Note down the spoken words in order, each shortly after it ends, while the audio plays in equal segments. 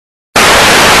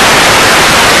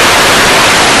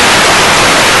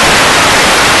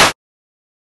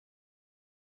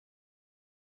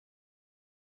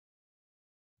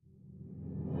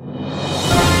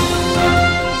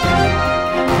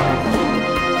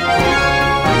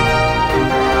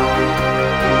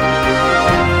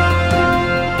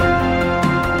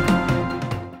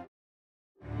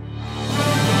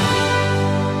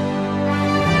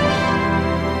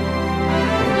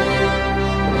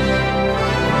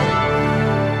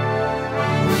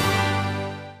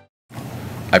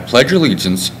I pledge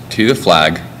allegiance to the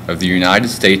flag of the United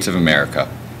States of America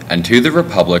and to the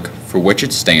republic for which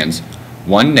it stands,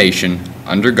 one nation,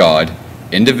 under God,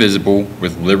 indivisible,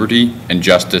 with liberty and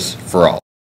justice for all.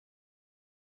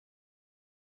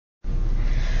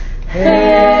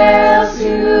 Hail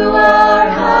to our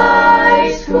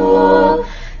high school,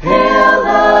 hail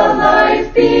the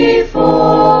life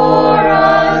before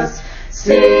us,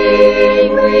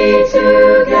 sing we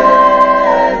together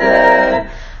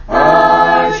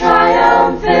our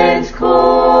triumphant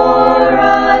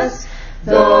chorus.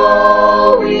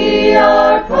 Though we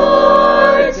are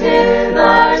parted,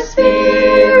 our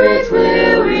spirit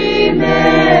will remain,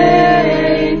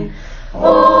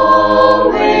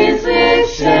 always with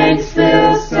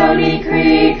Shanksville, Stony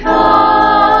Creek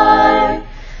High.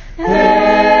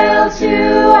 Hail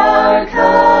to our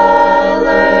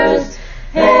colors,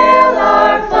 hail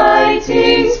our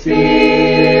fighting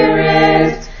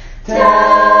spirit,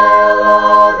 tell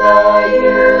all the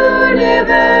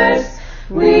universe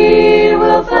we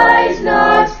will fight,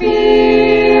 not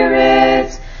fear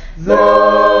it.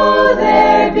 Though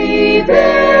there be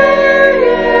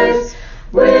barriers,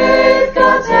 with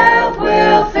God's help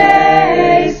we'll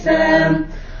face them.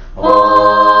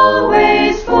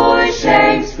 Always for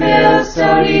Shanksville,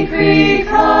 Stony Creek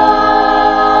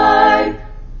High.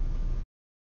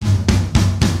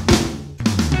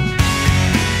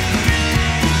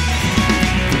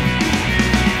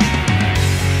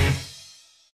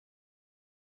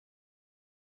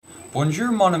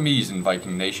 Bonjour mon amis in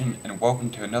Viking Nation, and welcome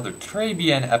to another très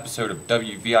bien episode of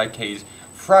WVIK's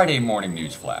Friday Morning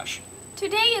News Flash.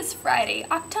 Today is Friday,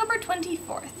 October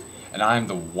 24th. And I am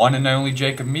the one and only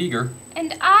Jacob Meager,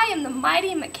 And I am the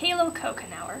mighty Michaela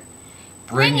Kokenauer,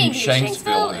 bringing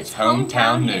Shanksville its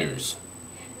hometown news.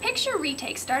 Picture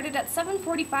retake started at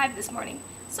 7:45 this morning,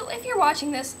 so if you're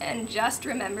watching this and just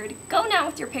remembered, go now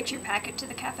with your picture packet to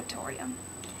the cafeteria.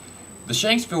 The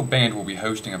Shanksville Band will be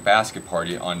hosting a basket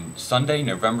party on Sunday,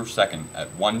 November 2nd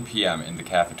at 1 p.m. in the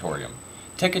cafetorium.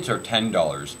 Tickets are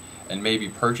 $10 and may be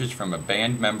purchased from a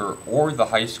band member or the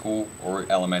high school or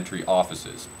elementary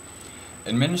offices.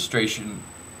 Admission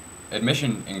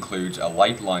includes a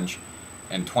light lunch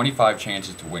and 25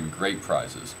 chances to win great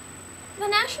prizes. The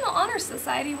National Honor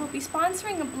Society will be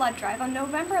sponsoring a blood drive on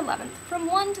November 11th from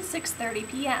 1 to 6:30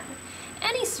 p.m.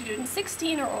 Any student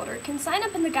 16 or older can sign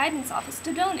up in the guidance office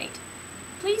to donate.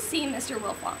 Please see Mr.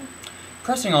 Wilfong.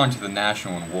 Pressing on to the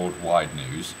national and worldwide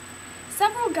news.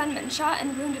 Several gunmen shot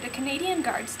and wounded a Canadian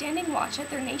guard standing watch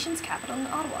at their nation's capital in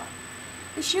Ottawa.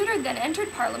 The shooter then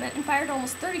entered Parliament and fired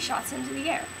almost 30 shots into the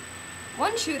air.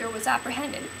 One shooter was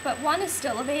apprehended, but one is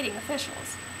still evading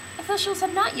officials. Officials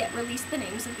have not yet released the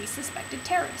names of these suspected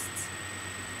terrorists.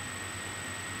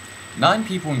 9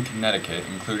 people in Connecticut,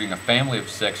 including a family of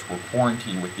 6, were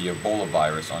quarantined with the Ebola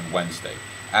virus on Wednesday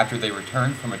after they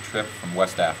returned from a trip from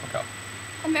West Africa.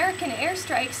 American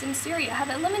airstrikes in Syria have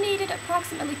eliminated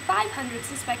approximately 500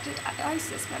 suspected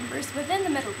ISIS members within the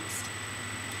Middle East.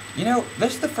 You know,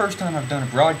 this is the first time I've done a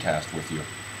broadcast with you.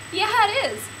 Yeah,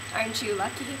 it is. Aren't you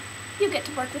lucky? You get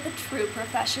to work with a true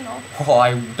professional. Well,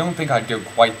 I don't think I'd go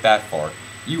quite that far.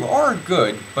 You are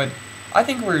good, but I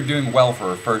think we're doing well for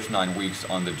our first 9 weeks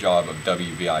on the job of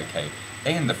WVIK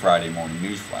and the Friday Morning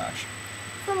News Flash.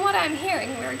 From what I'm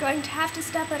hearing, we're going to have to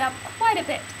step it up quite a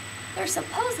bit. There's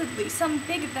supposedly some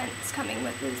big events coming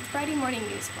with this Friday Morning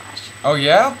News Flash. Oh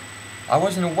yeah? I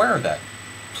wasn't aware of that.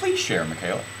 Please share,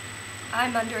 Michaela.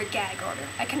 I'm under a gag order.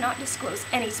 I cannot disclose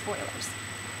any spoilers.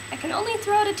 I can only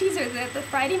throw out a teaser that the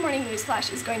Friday Morning News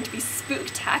Flash is going to be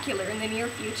spooktacular in the near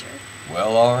future.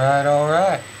 Well,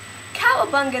 alright.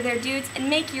 Cowabunga there, dudes, and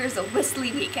make yours a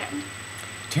whistly weekend.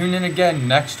 Tune in again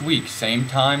next week, same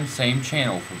time, same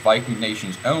channel, for Viking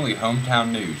Nation's only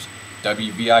hometown news,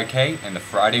 WVIK and the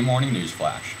Friday Morning News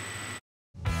Flash.